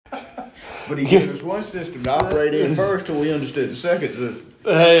But he gave us one system to operate in first till we understood the second system.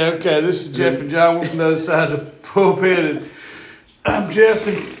 Hey, okay, this is Jeff and John. We're from the other side of the pulpit. And I'm Jeff,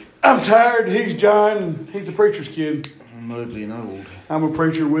 and I'm tired. He's John, and he's the preacher's kid. I'm ugly and old. I'm a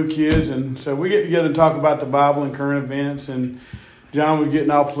preacher with kids, and so we get together and talk about the Bible and current events. And John was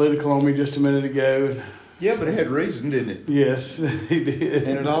getting all political on me just a minute ago. Yeah, but it had reason, didn't it? Yes, he did.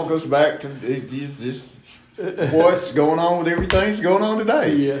 And it all goes back to what's going on with everything that's going on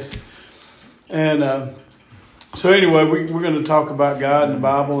today. Yes. And so anyway, we're going to talk about God and the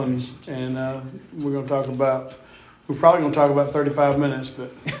Bible, and we're going to talk about, we're probably going to talk about 35 minutes,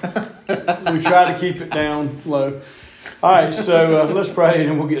 but we try to keep it down low. All right, so let's pray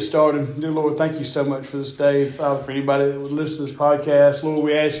and we'll get started. Dear Lord, thank you so much for this day. Father, for anybody that would listen to this podcast, Lord,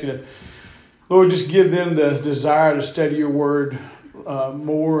 we ask you to, Lord, just give them the desire to study your word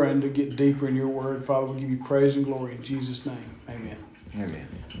more and to get deeper in your word. Father, we give you praise and glory in Jesus' name. Amen. Amen.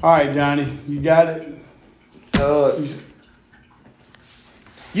 All right, Johnny, you got it?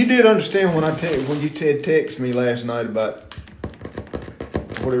 You did understand when you text me last night about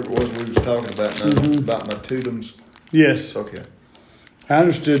whatever it was we was talking about about my Tudums. Yes. Okay. I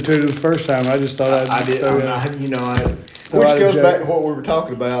understood too the first time. I just thought I did. Which goes back to what we were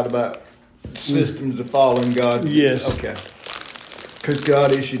talking about systems of following God. Yes. Okay. Because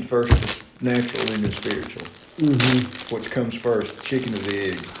God issued first the natural and the spiritual. Mm-hmm. Which comes first, the chicken or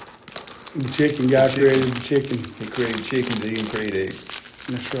the egg? The chicken. God created the chicken. He created chickens. He didn't create eggs.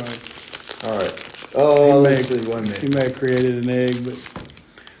 That's right. All right. Oh, let's see. 1 minute. He may have created an egg, but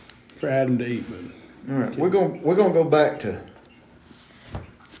for Adam to eat. But all right, we're gonna go back to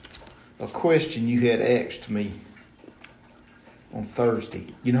a question you had asked me on Thursday.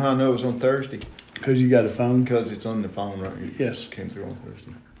 You know how I know it was on Thursday? Because you got a phone. Because it's on the phone right here. Yes. It came through on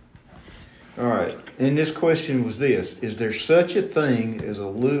Thursday. All right. And this question was this: is there such a thing as a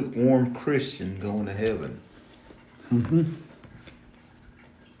lukewarm Christian going to heaven? Mm-hmm.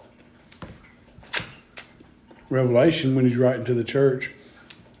 Revelation, when he's writing to the church,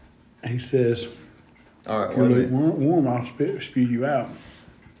 he says, all right, if you're lukewarm, I'll spew you out.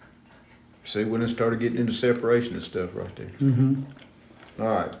 See, when it started getting into separation and stuff right there. Mm-hmm. All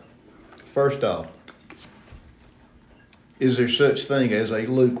right. First off, is there such thing as a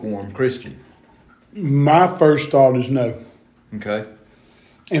lukewarm Christian? My first thought is no. Okay.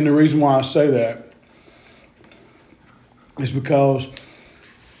 And the reason why I say that is because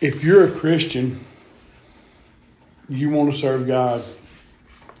if you're a Christian, you want to serve God.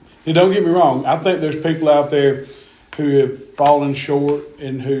 And don't get me wrong, I think there's people out there who have fallen short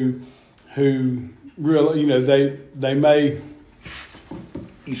and who really, they may...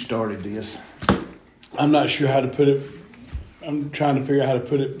 You started this. I'm not sure how to put it. I'm trying to figure out how to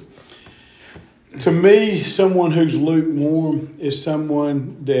put it. To me, someone who's lukewarm is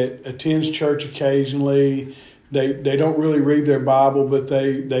someone that attends church occasionally. They don't really read their Bible, but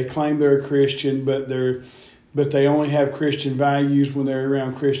they claim they're a Christian, but they only have Christian values when they're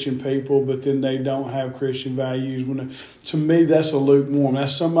around Christian people, but then they don't have Christian values. To me, that's a lukewarm.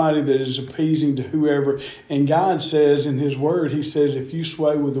 That's somebody that is appeasing to whoever. And God says in his word, he says, if you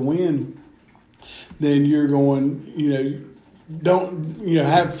sway with the wind, then you're going,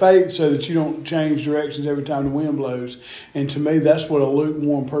 have faith so that you don't change directions every time the wind blows. And to me, that's what a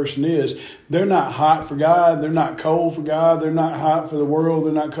lukewarm person is. They're not hot for God. They're not cold for God. They're not hot for the world.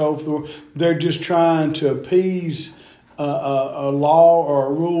 They're not cold for the world. They're just trying to appease a law or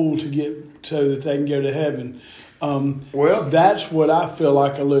a rule to get so that they can go to heaven. That's what I feel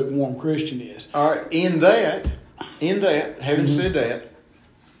like a lukewarm Christian is. All right. In that, having said that,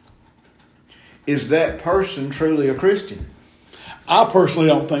 is that person truly a Christian? I personally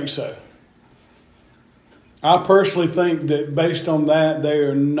don't think so. I personally think that based on that, they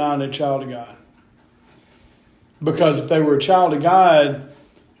are not a child of God. Because if they were a child of God,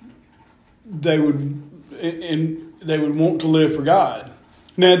 they would want to live for God.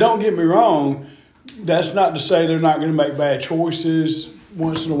 Now, don't get me wrong. That's not to say they're not going to make bad choices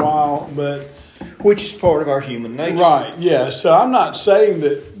once in a while, but... Which is part of our human nature. Right, yeah. So I'm not saying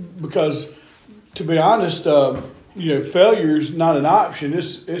that because, to be honest... failure's not an option.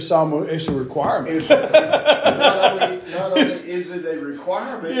 It's a requirement. Not only is it a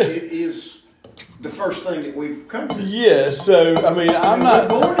requirement, it is the first thing that we've come to. Yeah. So I'm not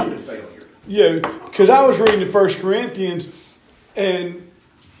born into failure. Yeah, because I was reading 1 Corinthians, and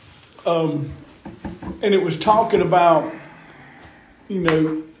it was talking about,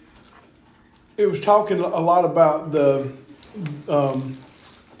 it was talking a lot about the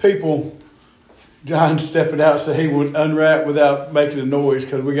people. John stepping out so he would unwrap without making a noise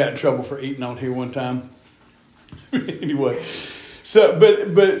because we got in trouble for eating on here one time. Anyway, So,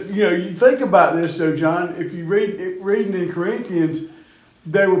 but you think about this though, John. If you reading in Corinthians,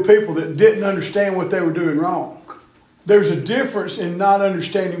 there were people that didn't understand what they were doing wrong. There's a difference in not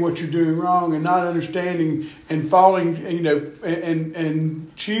understanding what you're doing wrong and not understanding and falling,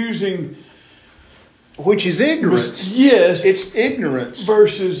 and choosing. Which is ignorance. Yes. It's ignorance.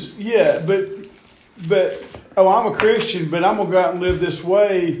 Versus, but I'm a Christian, but I'm going to go out and live this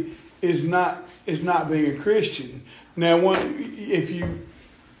way is not being a Christian. Now, if you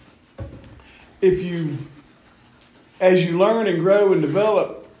as you learn and grow and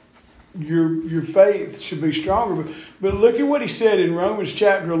develop, your faith should be stronger. But look at what he said in Romans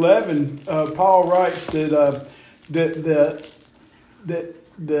chapter 11. Paul writes that the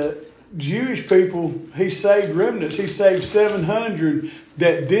Jewish people, he saved remnants. He saved 700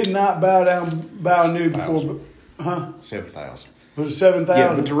 that did not bow a knee before. 7,000. Was it 7,000?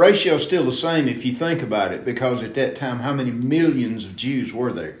 Yeah, but the ratio is still the same if you think about it, because at that time, how many millions of Jews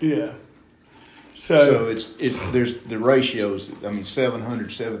were there? Yeah. So there's the ratios. I mean,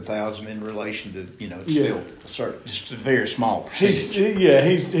 700, 7,000 in relation to it's still just a very small percentage. He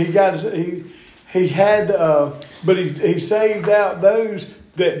saved out those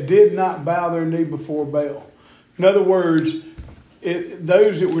that did not bow their knee before Baal. In other words,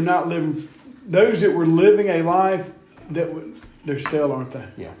 those that were living a life they're still, aren't they?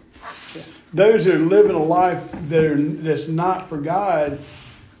 Yeah. Those that are living a life that's not for God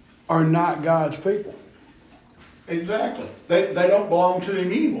are not God's people. Exactly. They don't belong to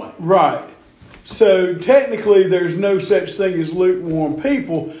Him anyway. Right. So technically there's no such thing as lukewarm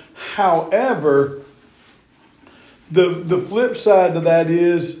people. However, the flip side to that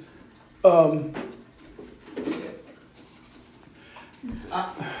is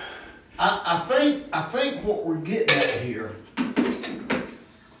I think what we're getting at here,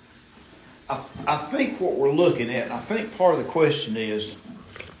 I think what we're looking at, and I think part of the question is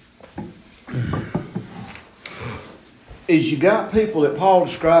you got people that Paul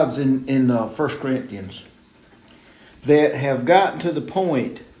describes in 1 Corinthians that have gotten to the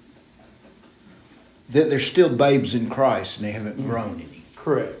point that they're still babes in Christ and they haven't grown any.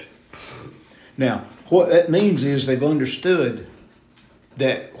 Correct. Now, what that means is they've understood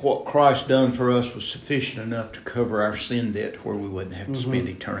that what Christ done for us was sufficient enough to cover our sin debt where we wouldn't have to spend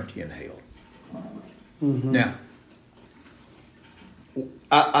eternity in hell. Mm-hmm. Now,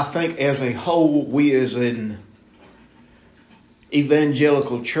 I think as a whole, we as an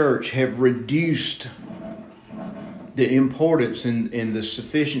evangelical church have reduced the importance and the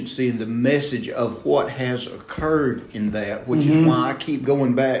sufficiency and the message of what has occurred in that, which is why I keep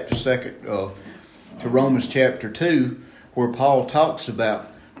going back to Romans chapter 2, where Paul talks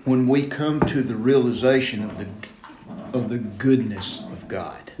about when we come to the realization of the goodness of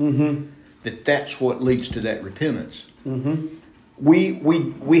God, that's what leads to that repentance. We've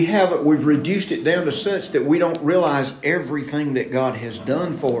reduced it down to such that we don't realize everything that God has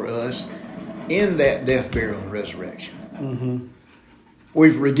done for us in that death, burial, and resurrection.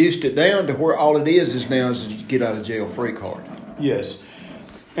 We've reduced it down to where all it is now is a get out of jail free card. Yes.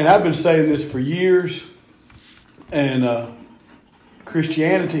 And I've been saying this for years, and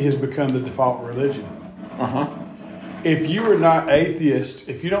Christianity has become the default religion. If you are not atheist,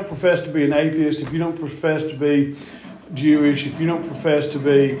 if you don't profess to be an atheist, if you don't profess to be Jewish, if you don't profess to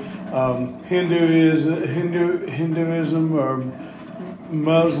be Hinduism or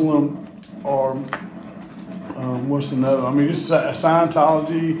Muslim or what's another? I mean, just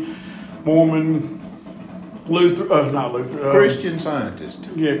Scientology, Mormon, not Luther, Christian Scientist.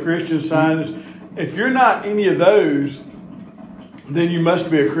 Yeah, Christian Scientist. If you're not any of those, then you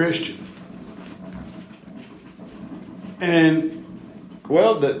must be a Christian. And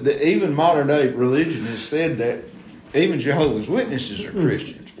well, the even modern day religion has said that even Jehovah's Witnesses are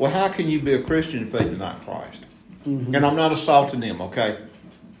Christians. Well, how can you be a Christian if they deny Christ? And I'm not assaulting them, okay?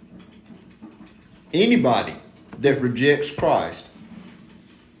 Anybody that rejects Christ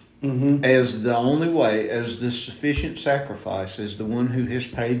as the only way, as the sufficient sacrifice, as the one who has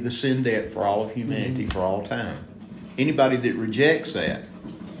paid the sin debt for all of humanity for all time, anybody that rejects that,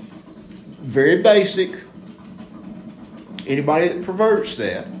 very basic, anybody that perverts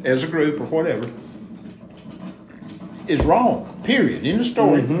that as a group or whatever, is wrong, period. In the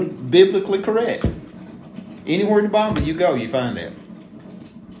story, biblically correct. Anywhere in the Bible you go, you find that.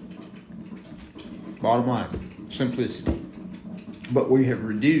 Bottom line, simplicity. But we have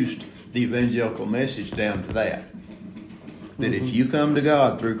reduced the evangelical message down to that. That if you come to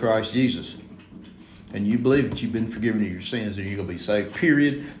God through Christ Jesus, and you believe that you've been forgiven of your sins, then you're going to be saved,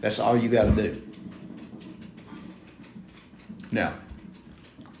 period. That's all you got to do. Now,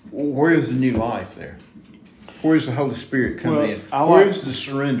 where is the new life there? Where's the Holy Spirit come in? Where's the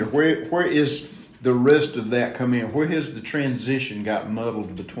surrender? Where is the rest of that come in? Where has the transition got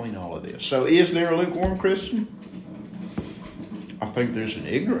muddled between all of this? So is there a lukewarm Christian? I think there's an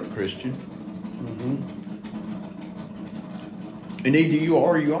ignorant Christian. And either you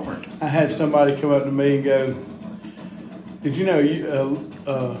are or you aren't. I had somebody come up to me and go, did you know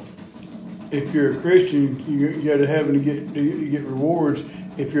if you're a Christian, you go to heaven you get rewards.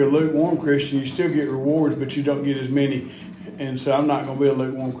 If you're a lukewarm Christian, you still get rewards, but you don't get as many. And so I'm not going to be a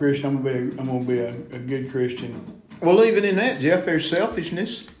lukewarm Christian. I'm going to be a good Christian. Well, even in that, Jeff, there's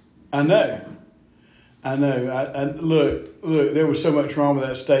selfishness. I know. I look. There was so much wrong with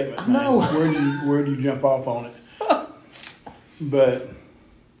that statement. No. Where do you jump off on it? But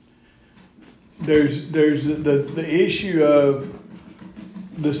there's the issue of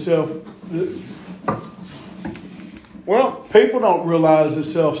the self. Well, people don't realize the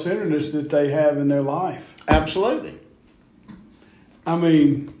self-centeredness that they have in their life. Absolutely. I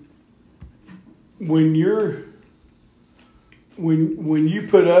mean, when you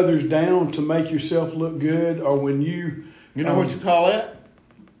put others down to make yourself look good, or when you know what you call that?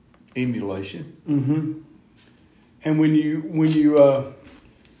 Emulation. Mm-hmm. And when you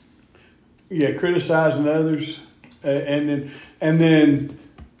criticizing others, and then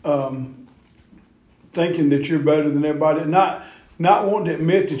thinking that you're better than everybody, not wanting to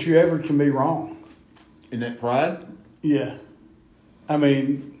admit that you ever can be wrong. Isn't that pride? Yeah. I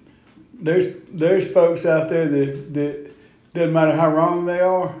mean, there's folks out there that doesn't matter how wrong they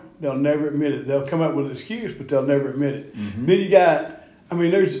are, they'll never admit it. They'll come up with an excuse, but they'll never admit it. Mm-hmm. Then you got, I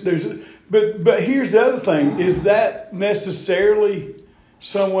mean, but here's the other thing: is that necessarily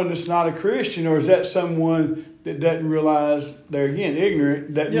someone that's not a Christian, or is that someone that doesn't realize they're again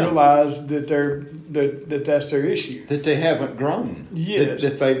ignorant, doesn't realize that that's their issue, that they haven't grown, yes,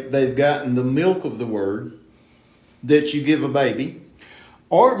 that they've gotten the milk of the word that you give a baby,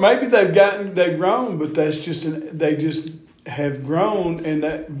 or maybe they've grown, but that's they just have grown,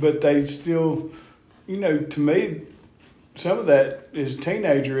 but they still, to me, some of that is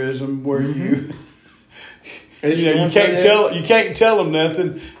teenagerism where mm-hmm. you can't tell them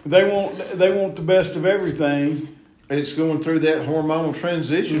nothing. They want the best of everything. It's going through that hormonal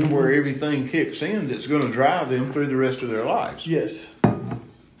transition mm-hmm. where everything kicks in that's going to drive them through the rest of their lives. Yes.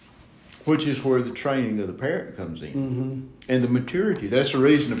 Which is where the training of the parent comes in. Mm-hmm. And the maturity. That's the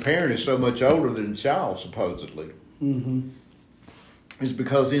reason the parent is so much older than the child, supposedly. Mm-hmm. Is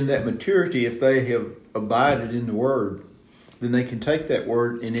because in that maturity, if they have abided in the Word, then they can take that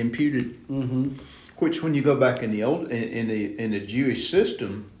Word and impute it. Mm-hmm. Which, when you go back in the Jewish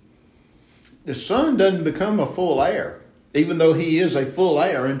system, the son doesn't become a full heir, even though he is a full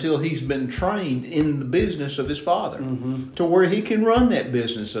heir until he's been trained in the business of his father, mm-hmm. to where he can run that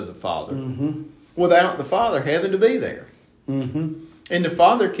business of the father mm-hmm. without the father having to be there. Mm-hmm. And the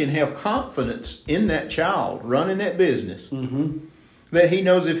father can have confidence in that child running that business, mm-hmm. that he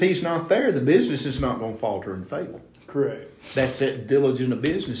knows if he's not there, the business is not going to falter and fail. Correct. That's that diligent of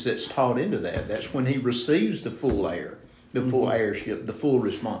business that's taught into that. That's when he receives the full heir, the full mm-hmm. heirship, the full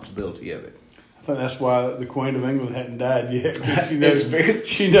responsibility of it. I think that's why the Queen of England hadn't died yet.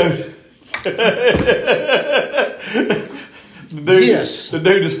 She knows. The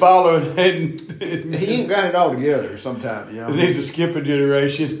dude is following, and he ain't got it all together. Sometimes, It needs to skip a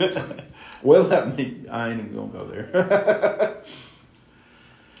generation. Well, I ain't even gonna go there.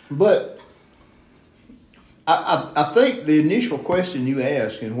 But I think the initial question you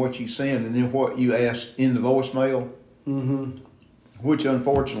asked and what you sent, and then what you asked in the voicemail, mm-hmm. which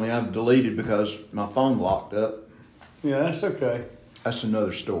unfortunately I've deleted because my phone locked up. Yeah, that's okay. That's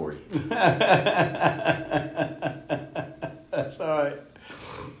another story. That's all right.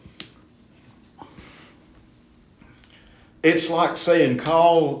 It's like saying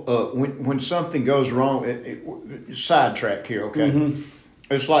call when something goes wrong. Sidetrack here, okay? Mm-hmm.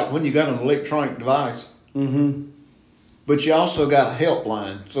 It's like when you got an electronic device, mm-hmm. but you also got a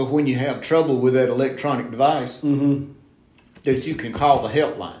helpline. So when you have trouble with that electronic device, mm-hmm. that you can call the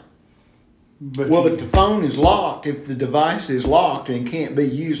helpline. If the phone is locked, if the device is locked and can't be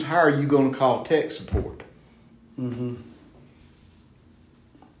used, how are you going to call tech support? Mm-hmm.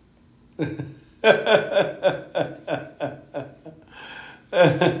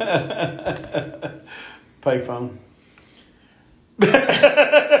 Payphone.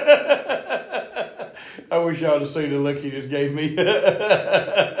 I wish y'all had seen the look he just gave me.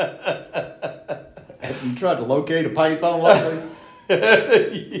 Have you tried to locate a payphone lately?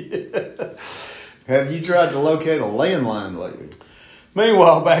 Yeah. Have you tried to locate a landline lately?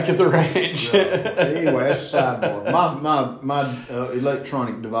 Meanwhile, back at the ranch. Anyway, that's a sidebar. My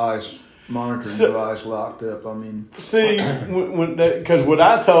electronic device monitoring device locked up. I mean, see, because what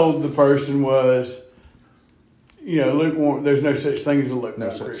I told the person was, lukewarm. There's no such thing as a lukewarm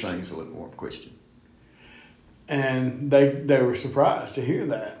Christian. No such thing as a lukewarm Christian. And they were surprised to hear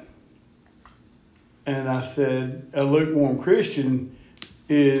that. And I said, a lukewarm Christian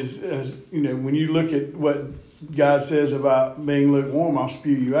is, when you look at what God says about being lukewarm, I'll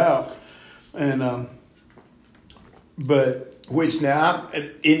spew you out. And but which now,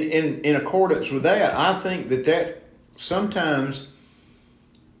 in accordance with that, I think that sometimes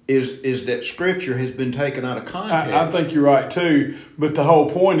is that Scripture has been taken out of context. I think you're right too. But the whole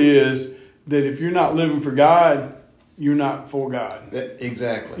point is that if you're not living for God, you're not for God.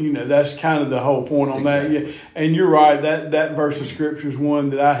 Exactly. That's kind of the whole point on that. Yeah. And you're right. That verse of Scripture is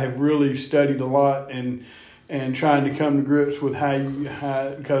one that I have really studied a lot and trying to come to grips with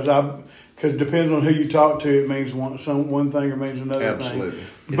because it depends on who you talk to. It means one thing or means another absolutely.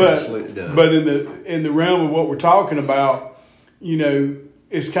 thing. Absolutely does. But in the realm of what we're talking about,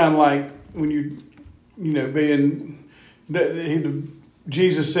 it's kind of like when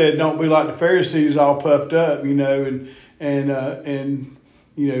Jesus said, "Don't be like the Pharisees, all puffed up," and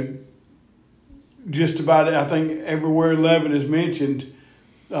just about it. I think everywhere leaven is mentioned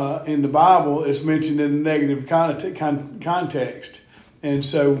in the Bible, it's mentioned in a negative context, and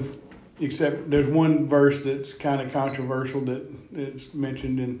so. Except there's one verse that's kind of controversial that it's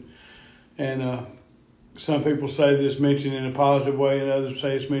mentioned and some people say that it's mentioned in a positive way and others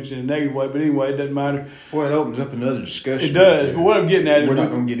say it's mentioned in a negative way. But anyway, it doesn't matter. Well, it opens up another discussion. It does. But what I'm getting at is we're not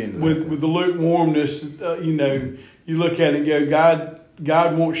going to get into that. With the lukewarmness, you look at it and go,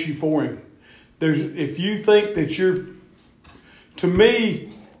 God wants you for Him. If you think that to me,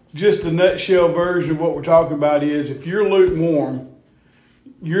 just the nutshell version of what we're talking about is if you're lukewarm,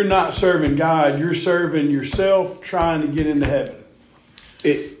 you're not serving God. You're serving yourself trying to get into heaven.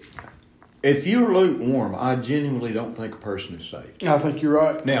 If you're lukewarm, I genuinely don't think a person is saved. I think you're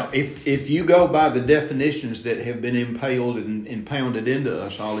right. Now, if you go by the definitions that have been impaled and impounded into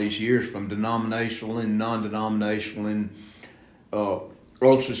us all these years from denominational and non-denominational and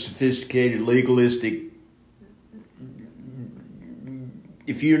ultra-sophisticated, legalistic,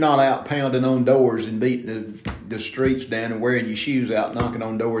 if you're not out pounding on doors and beating the streets down and wearing your shoes out, knocking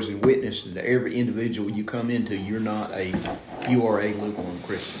on doors and witnessing to every individual you come into, you are a lukewarm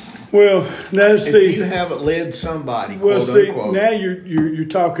Christian. Well, if you haven't led somebody, quote unquote. Now you're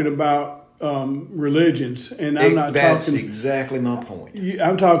talking about religions, and I'm not talking. That's exactly my point.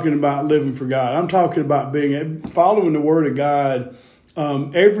 I'm talking about living for God. I'm talking about following the Word of God.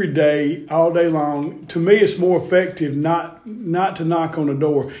 Every day, all day long. To me, it's more effective not to knock on the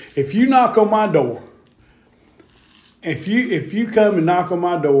door. If you knock on my door, if you come and knock on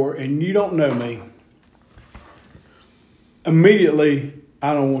my door and you don't know me, immediately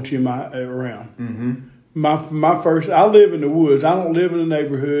I don't want you around. Mm-hmm. I live in the woods. I don't live in the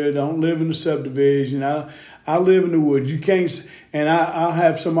neighborhood. I don't live in the subdivision. I live in the woods. You can't, and I'll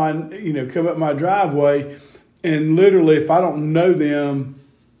have somebody come up my driveway. And literally, if I don't know them,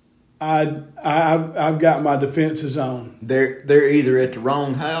 I've got my defenses on. They're either at the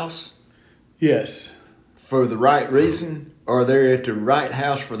wrong house, yes, for the right reason, or they're at the right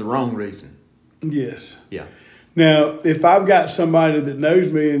house for the wrong reason. Yes. Yeah. Now, if I've got somebody that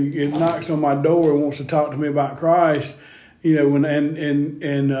knows me and knocks on my door and wants to talk to me about Christ,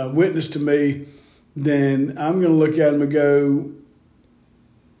 and witness to me, then I'm going to look at them and go,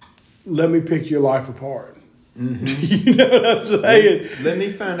 "Let me pick your life apart." Mm-hmm. You know what I'm saying? Let me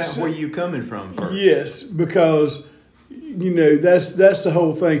find out where you're coming from first. Yes, because that's the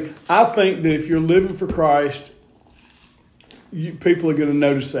whole thing. I think that if you're living for Christ, people are going to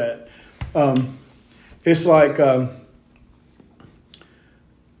notice that. It's like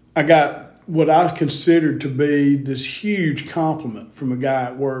I got what I considered to be this huge compliment from a guy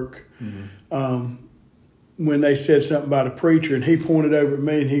at work. Mm-hmm. When they said something about a preacher, and he pointed over at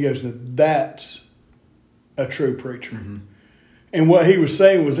me and he goes, "Now that's a true preacher." Mm-hmm. And what he was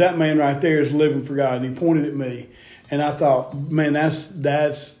saying was that man right there is living for God. And he pointed at me, and I thought, man,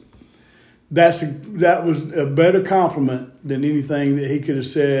 that was a better compliment than anything that he could have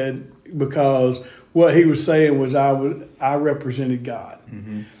said, because what he was saying was I represented God.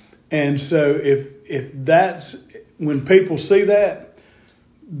 Mm-hmm. And so if that's when people see that,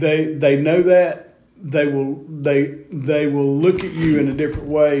 they know that, they will look at you in a different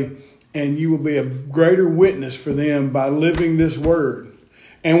way. And you will be a greater witness for them by living this word.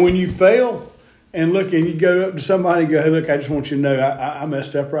 And when you fail and look and you go up to somebody and go, "Hey, look, I just want you to know I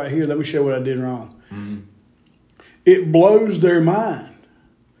messed up right here. Let me show you what I did wrong." Mm-hmm. It blows their mind,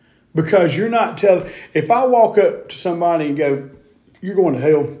 because you're not telling. If I walk up to somebody and go, "You're going to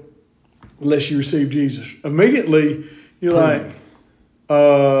hell," unless you receive Jesus. Immediately, you're like,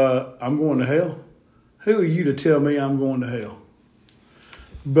 I'm going to hell. Who are you to tell me I'm going to hell?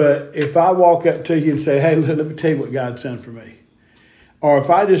 But if I walk up to you and say, hey, let me tell you what God's done for me. Or if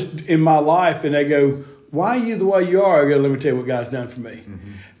I just, in my life, and they go, why are you the way you are? I go, let me tell you what God's done for me.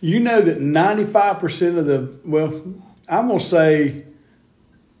 Mm-hmm. You know that 95% of the, well, I'm going to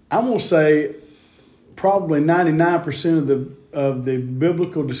say probably 99% of the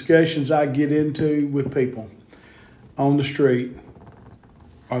biblical discussions I get into with people on the street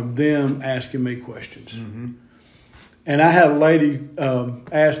are them asking me questions. Mm-hmm. And I had a lady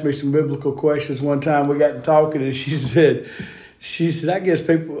ask me some biblical questions one time. We got to talking, and she said, I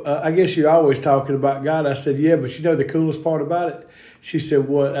guess you're always talking about God. I said, yeah, but you know the coolest part about it? She said,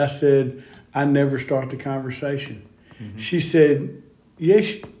 what? I said, I never start the conversation. Mm-hmm. She said,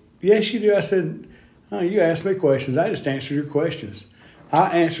 yes, you do. I said, oh, you asked me questions. I just answered your questions.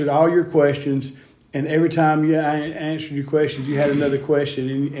 I answered all your questions, and every time I answered your questions, you had another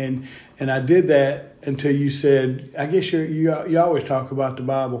question, and I did that until you said, I guess you always talk about the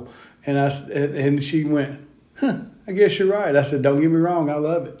Bible. And she went, I guess you're right. I said, don't get me wrong, I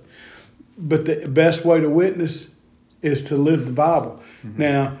love it. But the best way to witness is to live the Bible. Mm-hmm.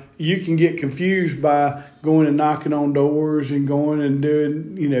 Now, you can get confused by going and knocking on doors and going and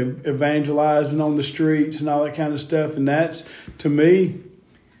doing, evangelizing on the streets and all that kind of stuff. And that's, to me,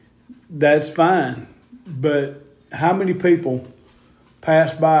 that's fine. But how many people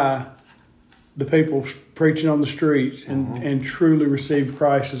pass by the people preaching on the streets and truly receive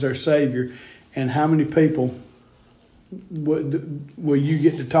Christ as their Savior? And how many people will you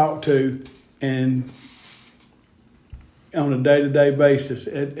get to talk to and on a day-to-day basis?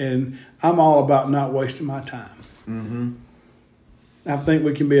 And I'm all about not wasting my time. Mm-hmm. I think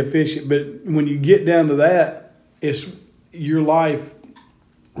we can be efficient, but when you get down to that, it's your life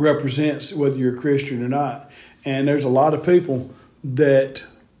represents whether you're a Christian or not. And there's a lot of people that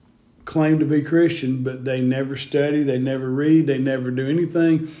claim to be Christian, but they never study, they never read, they never do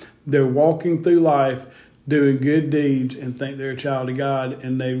anything. They're walking through life doing good deeds and think they're a child of God,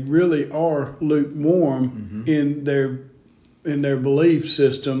 and they really are lukewarm in their belief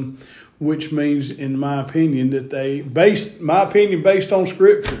system, which means, in my opinion, that based on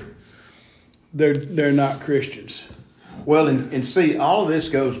Scripture, they're not Christians. Well, and see, all of this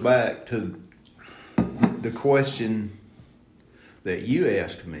goes back to the question that you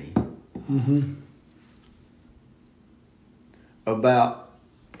asked me about.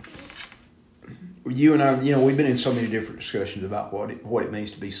 You and I, we've been in so many different discussions about what it means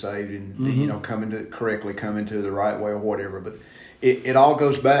to be saved and, coming to the right way or whatever. But it all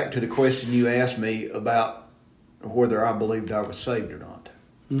goes back to the question you asked me about whether I believed I was saved or not.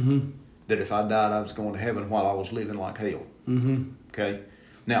 Mm-hmm. That if I died, I was going to heaven while I was living like hell. Mm-hmm. Okay?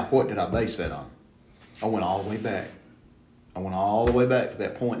 Now, what did I base that on? I went all the way back. I went all the way back to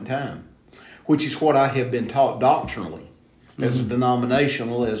that point in time, which is what I have been taught doctrinally, as a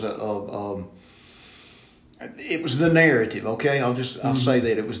denominational, it was the narrative, okay? I'll say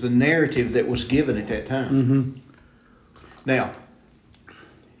that. It was the narrative that was given at that time. Mm-hmm. Now,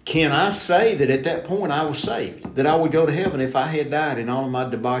 can I say that at that point I was saved? That I would go to heaven if I had died in all of my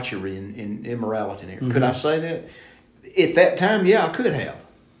debauchery and immorality? Could I say that? At that time, yeah, I could have.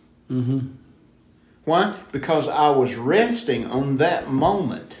 Mm-hmm. Why? Because I was resting on that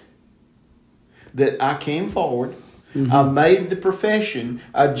moment that I came forward. Mm-hmm. I made the profession.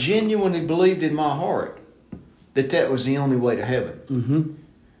 I genuinely believed in my heart that was the only way to heaven. Mm-hmm.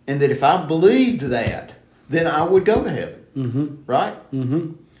 And that if I believed that, then I would go to heaven. Mm-hmm. Right?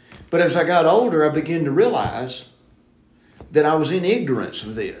 Mm-hmm. But as I got older, I began to realize that I was in ignorance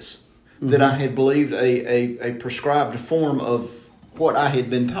of this. Mm-hmm. That I had believed a prescribed form of what I had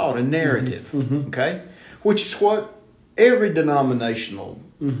been taught, a narrative. Mm-hmm. Okay? Which is what every denominational,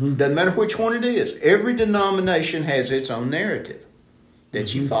 doesn't matter which one it is, every denomination has its own narrative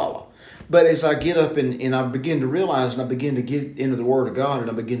that you follow. But as I get up and I begin to realize and I begin to get into the Word of God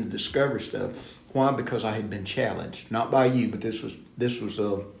and I begin to discover stuff. Why? Because I had been challenged. Not by you, but this was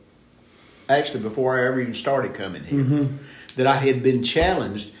actually before I ever even started coming here. Mm-hmm. That I had been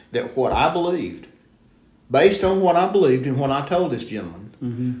challenged that what I believed, based on what I believed and what I told this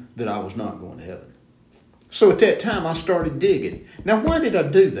gentleman, that I was not going to heaven. So at that time I started digging. Now why did I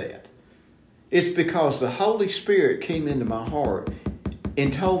do that? It's because the Holy Spirit came into my heart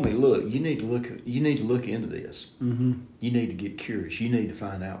and told me, look, you need to look into this. Mm-hmm. You need to get curious. You need to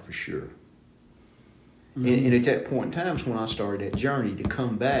find out for sure. Mm-hmm. And at that point in time is when I started that journey to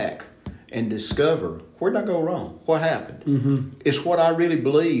come back and discover, where did I go wrong? What happened? Mm-hmm. It's what I really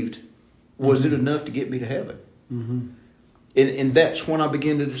believed. Was it enough to get me to heaven? Mm-hmm. And that's when I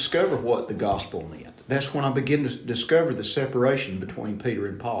began to discover what the gospel meant. That's when I began to discover the separation between Peter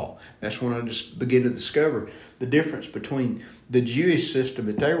and Paul. That's when I just began to discover the difference between the Jewish system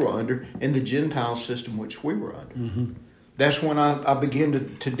that they were under and the Gentile system which we were under. Mm-hmm. That's when I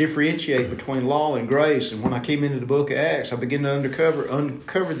began to differentiate between law and grace. And when I came into the book of Acts, I began to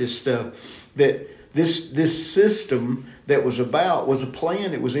uncover this stuff, that this system that was a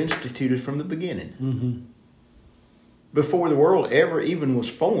plan that was instituted from the beginning. Mm-hmm. Before the world ever even was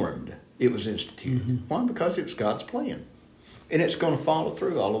formed, it was instituted. Mm-hmm. Why? Because it was God's plan. And it's going to follow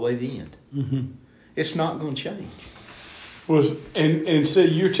through all the way to the end. Mm-hmm. It's not going to change. Well, and so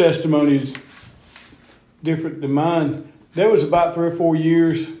your testimony is different than mine. There was about 3 or 4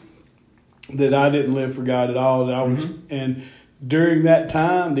 years that I didn't live for God at all. That I was, and during that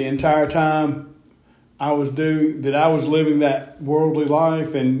time, the entire time I was living that worldly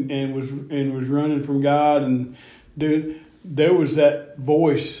life and was running from God, and there was that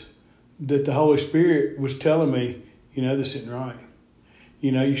voice that the Holy Spirit was telling me, this isn't right.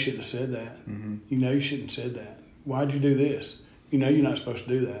 You shouldn't have said that. Mm-hmm. You shouldn't have said that. Why'd you do this? You're not supposed to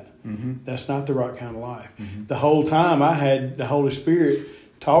do that. Mm-hmm. That's not the right kind of life. Mm-hmm. The whole time I had the Holy Spirit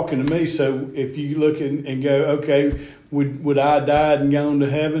talking to me. So if you look and go, okay, would I have died and gone to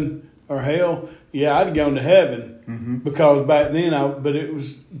heaven or hell? Yeah, I'd have gone to heaven because back then, it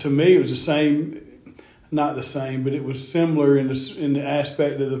was the same. Not the same, but it was similar in the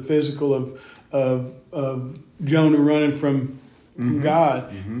aspect of the physical of Jonah running from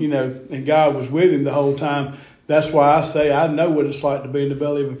God, and God was with him the whole time. That's why I say I know what it's like to be in the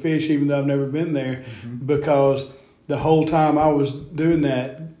belly of a fish, even though I've never been there, because the whole time I was doing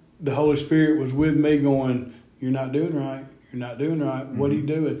that, the Holy Spirit was with me going, "You're not doing right. You're not doing right. What are you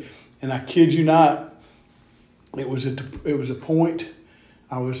doing?" And I kid you not, it was a point.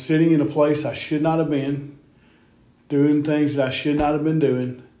 I was sitting in a place I should not have been, doing things that I should not have been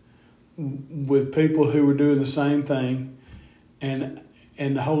doing, with people who were doing the same thing, and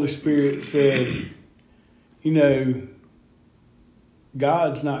the Holy Spirit said,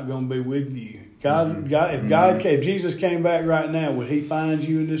 God's not going to be with you. If Jesus came back right now, would He find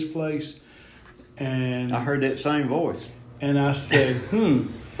you in this place? And I heard that same voice, and I said,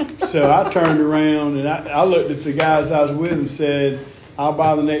 So I turned around and I looked at the guys I was with and said, I'll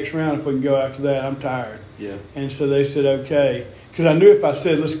buy the next round if we can go after that. I'm tired. Yeah. And so they said, okay. Because I knew if I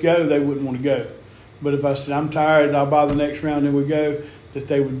said, let's go, they wouldn't want to go. But if I said, I'm tired, I'll buy the next round and we go, that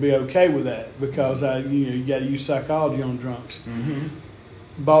they would be okay with that. Because you got to use psychology on drunks. Mm-hmm.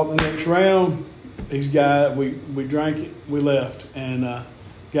 Bought the next round. These guys, we drank it, we left. And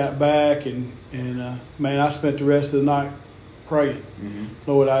got back and man, I spent the rest of the night praying. Mm-hmm.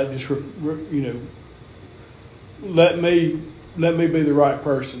 Lord, I just, let me be the right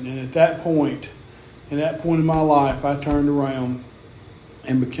person. And at that point in my life, I turned around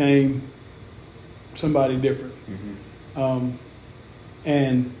and became somebody different. Mm-hmm.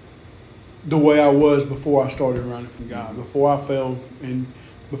 And the way I was before I started running from God, before I fell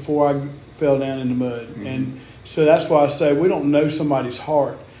down in the mud. Mm-hmm. And so that's why I say we don't know somebody's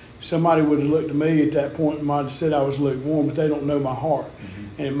heart. Somebody would have looked at me at that point and might have said I was lukewarm, but they don't know my heart.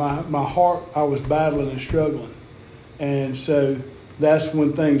 Mm-hmm. And my heart, I was battling and struggling. And so that's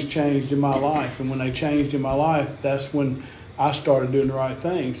when things changed in my life. And when they changed in my life, that's when I started doing the right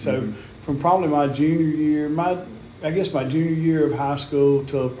thing. So from probably my junior year, my junior year of high school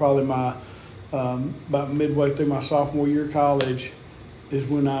till probably my about midway through my sophomore year of college is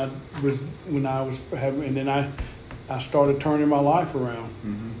when I was having, and then I started turning my life around.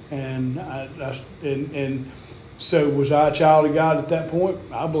 Mm-hmm. And so was I a child of God at that point?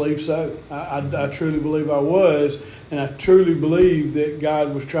 I believe so. I truly believe I was, and I truly believe that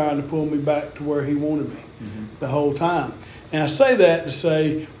God was trying to pull me back to where He wanted me the whole time. And I say that to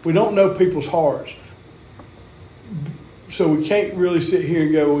say we don't know people's hearts. So we can't really sit here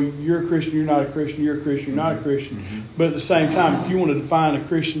and go, well, you're a Christian, you're not a Christian, you're a Christian, you're not a Christian. Mm-hmm. But at the same time, if you want to define a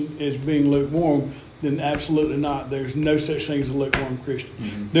Christian as being lukewarm, then absolutely not. There's no such thing as a lukewarm Christian.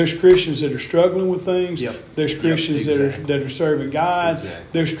 Mm-hmm. There's Christians that are struggling with things. Yep. There's Christians that are serving God. Exactly.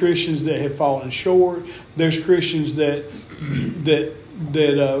 There's Christians that have fallen short. There's Christians that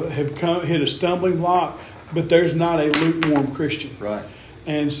have hit a stumbling block. But there's not a lukewarm Christian. Right.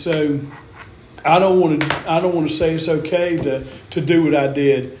 And so I don't want to say it's okay to do what I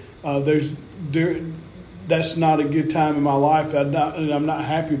did. That's not a good time in my life. And I'm not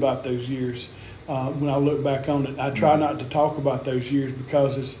happy about those years. When I look back on it, I try not to talk about those years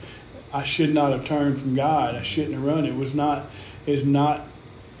because I should not have turned from God. I shouldn't have run. It was not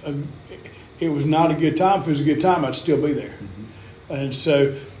a good time. If it was a good time, I'd still be there. Mm-hmm. And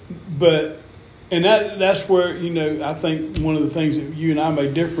so, but And that's where, I think one of the things that you and I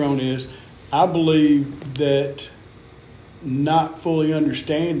may differ on is I believe that not fully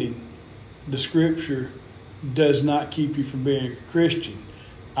understanding the Scripture does not keep you from being a Christian.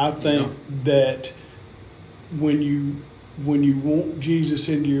 I think that when you want Jesus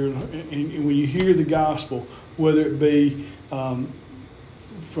into your, and when you hear the gospel, whether it be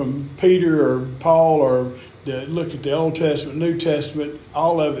from Peter or Paul or look at the Old Testament, New Testament,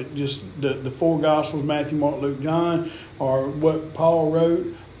 all of it, just the four Gospels, Matthew, Mark, Luke, John, or what Paul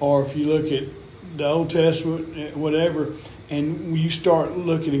wrote, or if you look at the Old Testament, whatever, and you start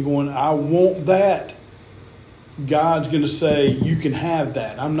looking and going, I want that, God's going to say, you can have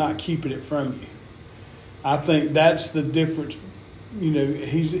that. I'm not keeping it from you. I think that's the difference.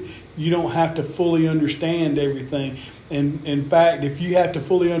 You don't have to fully understand everything. And in fact, if you have to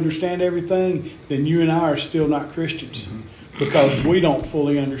fully understand everything, then you and I are still not Christians because we don't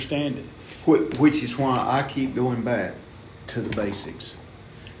fully understand it. Which is why I keep going back to the basics.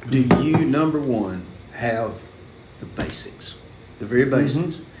 Do you, number one, have the basics, the very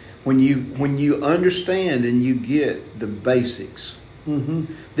basics? When you understand and you get the basics, then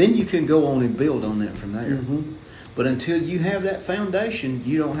you can go on and build on that from there. But until you have that foundation,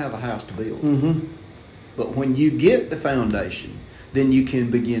 you don't have a house to build. But when you get the foundation, then you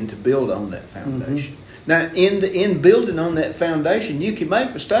can begin to build on that foundation. Now, in building on that foundation, you can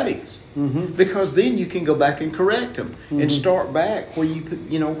make mistakes because then you can go back and correct them and start back where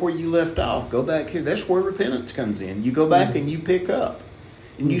where you left off. Go back here. That's where repentance comes in. You go back and you pick up.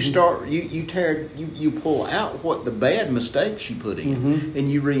 And you start, you pull out what the bad mistakes you put in,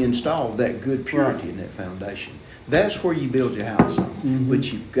 and you reinstall that good purity in that foundation. That's where you build your house on.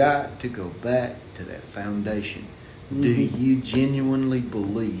 But you've got to go back to that foundation. Do you genuinely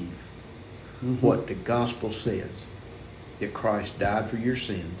believe what the gospel says? That Christ died for your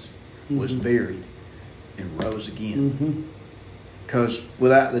sins, was buried, and rose again. Because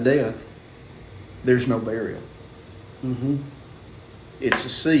without the death, there's no burial. It's a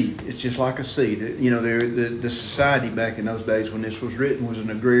seed. It's just like a seed. The society back in those days when this was written was an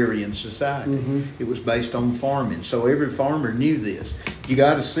agrarian society. It was based on farming. So every farmer knew this. You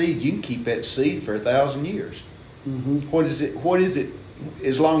got a seed, you can keep that seed for 1,000 years. What is it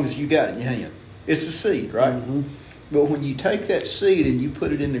as long as you got it in your hand? It's a seed, right? But when you take that seed and you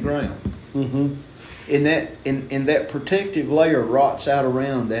put it in the ground, and that protective layer rots out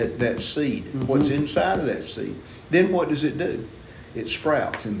around that seed, what's inside of that seed, then what does it do? It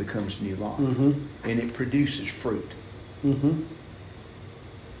sprouts and becomes new life. And it produces fruit.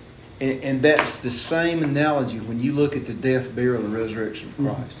 And that's the same analogy when you look at the death, burial, and resurrection of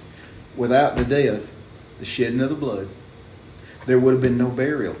Christ. Without the death, the shedding of the blood, there would have been no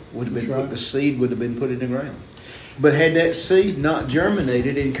burial. The seed would have been put in the ground. But had that seed not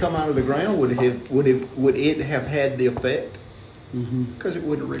germinated and come out of the ground, would it have had the effect? Because it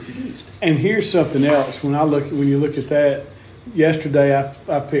wouldn't have reproduced. And here's something else. When you look at that, yesterday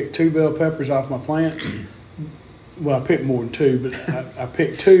I picked 2 bell peppers off my plants. Well, I picked more than 2, but I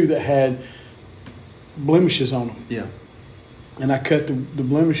picked 2 that had blemishes on them. Yeah. And I cut the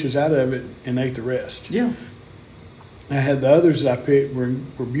blemishes out of it and ate the rest. Yeah. I had the others that I picked were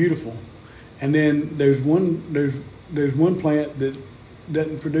beautiful. And then there's one plant that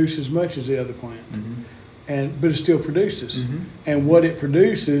doesn't produce as much as the other plant. But it still produces. And what it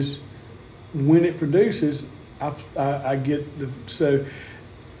produces, when it produces, I get the so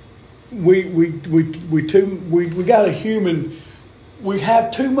we got a human. We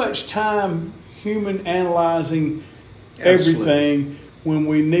have too much time human analyzing everything when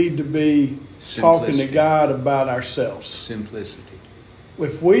we need to be talking to God about ourselves. Simplicity.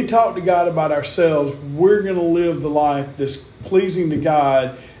 If we talk to God about ourselves, we're going to live the life that's pleasing to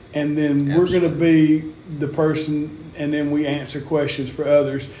God, and then we're going to be the person, and then we answer questions for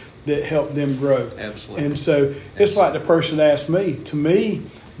others that help them grow. Absolutely. And so it's like the person asked me. To me,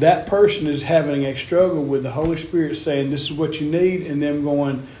 that person is having a struggle with the Holy Spirit saying, this is what you need, and them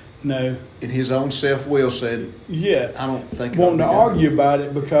going, no. And his own self-will said, yeah, I don't think wanting to argue about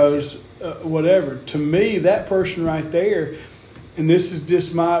it because whatever. To me, that person right there, and this is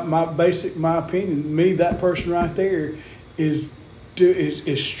just my opinion, to me, that person right there is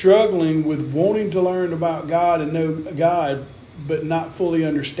struggling with wanting to learn about God and know God, but not fully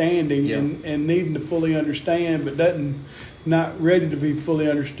understanding and needing to fully understand, but not ready to be fully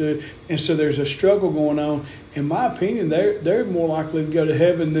understood. And so there's a struggle going on. In my opinion, they're more likely to go to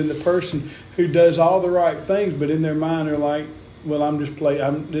heaven than the person who does all the right things, but in their mind they're like, well, I'm just playing.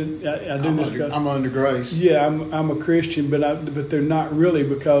 I'm under grace. Yeah, I'm a Christian, but they're not really,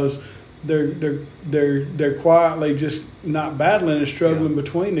 because they're quietly just not battling and struggling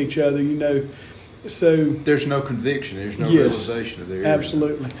between each other. So There's no conviction. There's no Yes. realization of their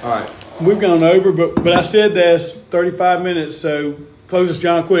absolutely. All right. We've gone over, but I said that's 35 minutes, so close us,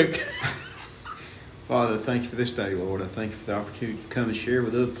 John, quick. Father, thank you for this day, Lord. I thank you for the opportunity to come and share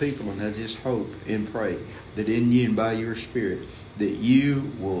with other people, and I just hope and pray that in you and by your Spirit that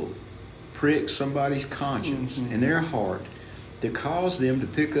you will prick somebody's conscience and their heart to cause them to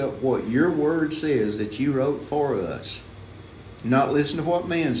pick up what your word says that you wrote for us. Not listen to what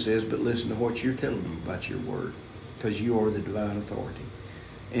man says, but listen to what you're telling them about your word, because you are the divine authority.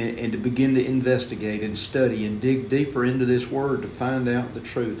 And to begin to investigate and study and dig deeper into this word to find out the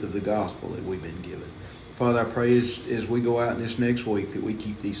truth of the gospel that we've been given. Father, I pray as we go out in this next week that we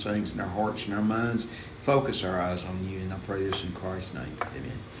keep these things in our hearts and our minds, focus our eyes on you, and I pray this in Christ's name.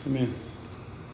 Amen. Amen.